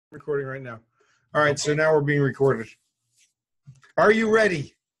Recording right now. All right, so Okay. now we're being recorded. Are you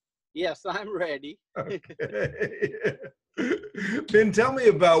ready? Yes, I'm ready. Okay. Vin, tell me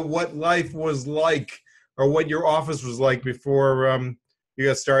about what life was like, or what your office was like before you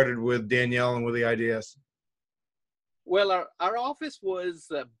got started with Danielle and with the IDS. Well, our office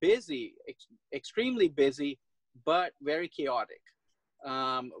was busy, extremely busy, but very chaotic.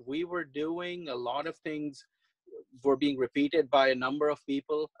 We were doing a lot of things were being repeated by a number of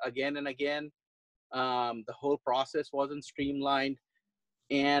people again and again. The whole process wasn't streamlined.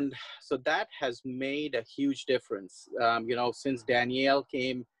 And so that has made a huge difference. Since Danielle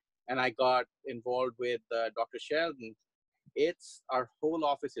came and I got involved with Dr. Sheldon, our whole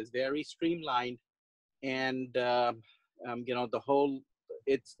office is very streamlined, and the whole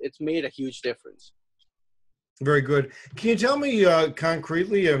it's made a huge difference. Very good. Can you tell me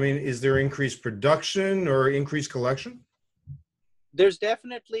concretely, I mean, is there increased production or increased collection? There's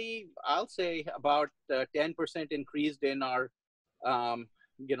definitely, I'll say, about 10% increased in our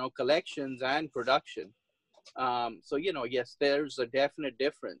collections and production. Yes, there's a definite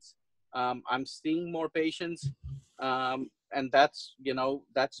difference. I'm seeing more patients, and that's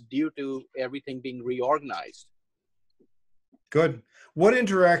due to everything being reorganized. Good. What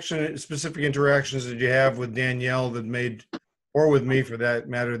specific interactions did you have with Danielle that made, or with me for that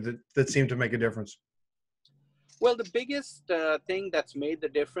matter, that seemed to make a difference? Well, the biggest thing that's made the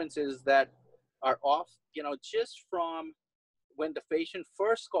difference is that just from when the patient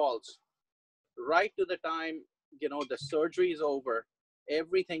first calls, right to the time, the surgery is over,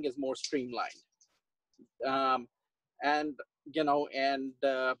 everything is more streamlined. Um, and,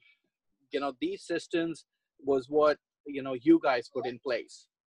 these systems was what, you guys put in place.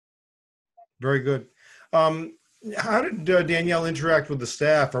 Very good. How did Danielle interact with the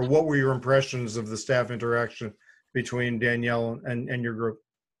staff, or what were your impressions of the staff interaction between Danielle and your group?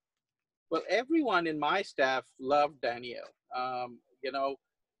 Well, everyone in my staff loved Danielle. Um,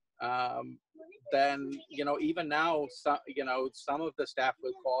 then, even now, some of the staff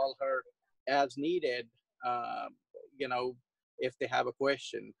will call her as needed, um, you know, if they have a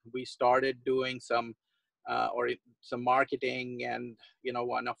question. We started doing some marketing, and,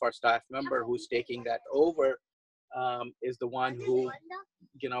 one of our staff member who's taking that over is the one who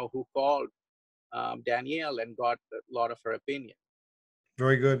called Danielle and got a lot of her opinion.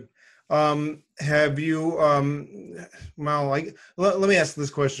 Very good. Have you, let me ask this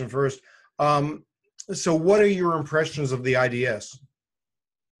question first. So what are your impressions of the IDS?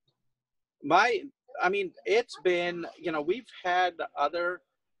 It's been, we've had other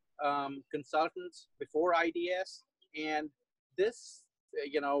consultants before IDS, and this,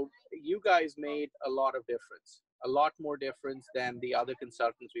 you guys made a lot of difference, a lot more difference than the other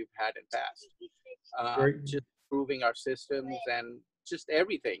consultants we've had in past. Just improving our systems and just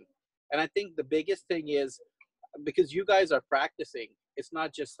everything. And I think the biggest thing is, because you guys are practicing, it's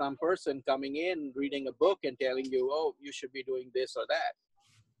not just some person coming in, reading a book and telling you, oh, you should be doing this or that.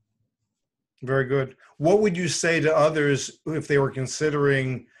 Very good. What would you say to others if they were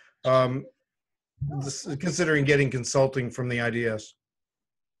considering getting consulting from the IDS?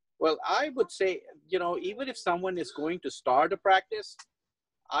 Well, I would say, even if someone is going to start a practice,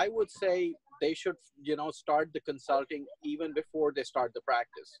 I would say they should, start the consulting even before they start the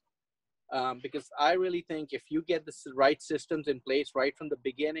practice. Because I really think if you get the right systems in place right from the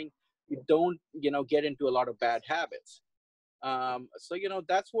beginning, you don't, get into a lot of bad habits.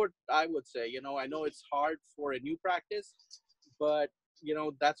 That's what I would say. I know it's hard for a new practice, but,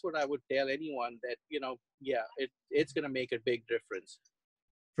 that's what I would tell anyone that, it's going to make a big difference.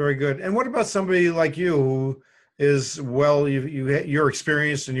 Very good. And what about somebody like you who is, you're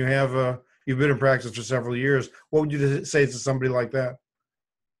experienced and you've been in practice for several years? What would you say to somebody like that?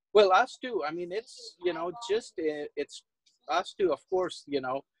 Well, us too. I mean, it's, it's us too, of course,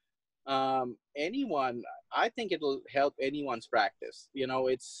 anyone, I think it'll help anyone's practice.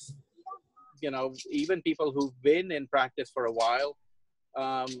 It's, even people who've been in practice for a while,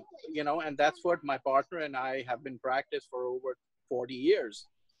 and that's what my partner and I have been practice for over 40 years.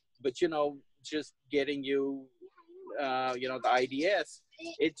 But, just getting you, the IDS,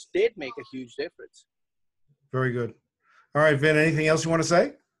 it did make a huge difference. Very good. All right, Vin, anything else you want to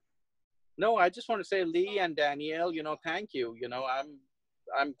say? No, I just want to say, Lee and Danielle, thank you.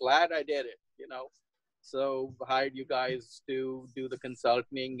 I'm glad I did it, so hired you guys to do the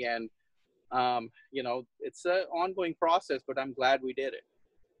consulting, and, it's an ongoing process, but I'm glad we did it.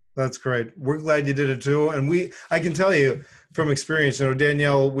 That's great. We're glad you did it too. And I can tell you from experience,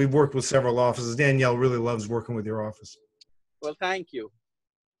 Danielle, we've worked with several offices. Danielle really loves working with your office. Well, thank you.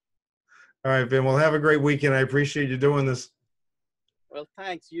 All right, Vin, well, have a great weekend. I appreciate you doing this. Well,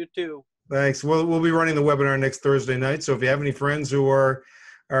 thanks. You too. Thanks. We'll be running the webinar next Thursday night. So if you have any friends who are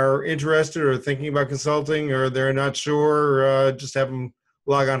interested or thinking about consulting or they're not sure, just have them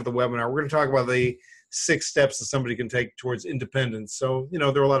log on to the webinar. We're going to talk about the 6 steps that somebody can take towards independence. So, you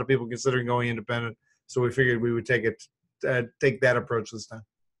know, there are a lot of people considering going independent. So we figured we would take that approach this time.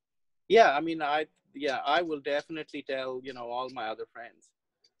 Yeah, I mean, I will definitely tell, all my other friends.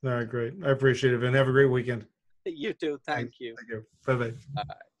 All right, great. I appreciate it, Vin. Have a great weekend. You too. Thank Thanks. you. Thank you. Bye-bye.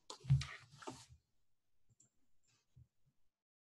 Bye.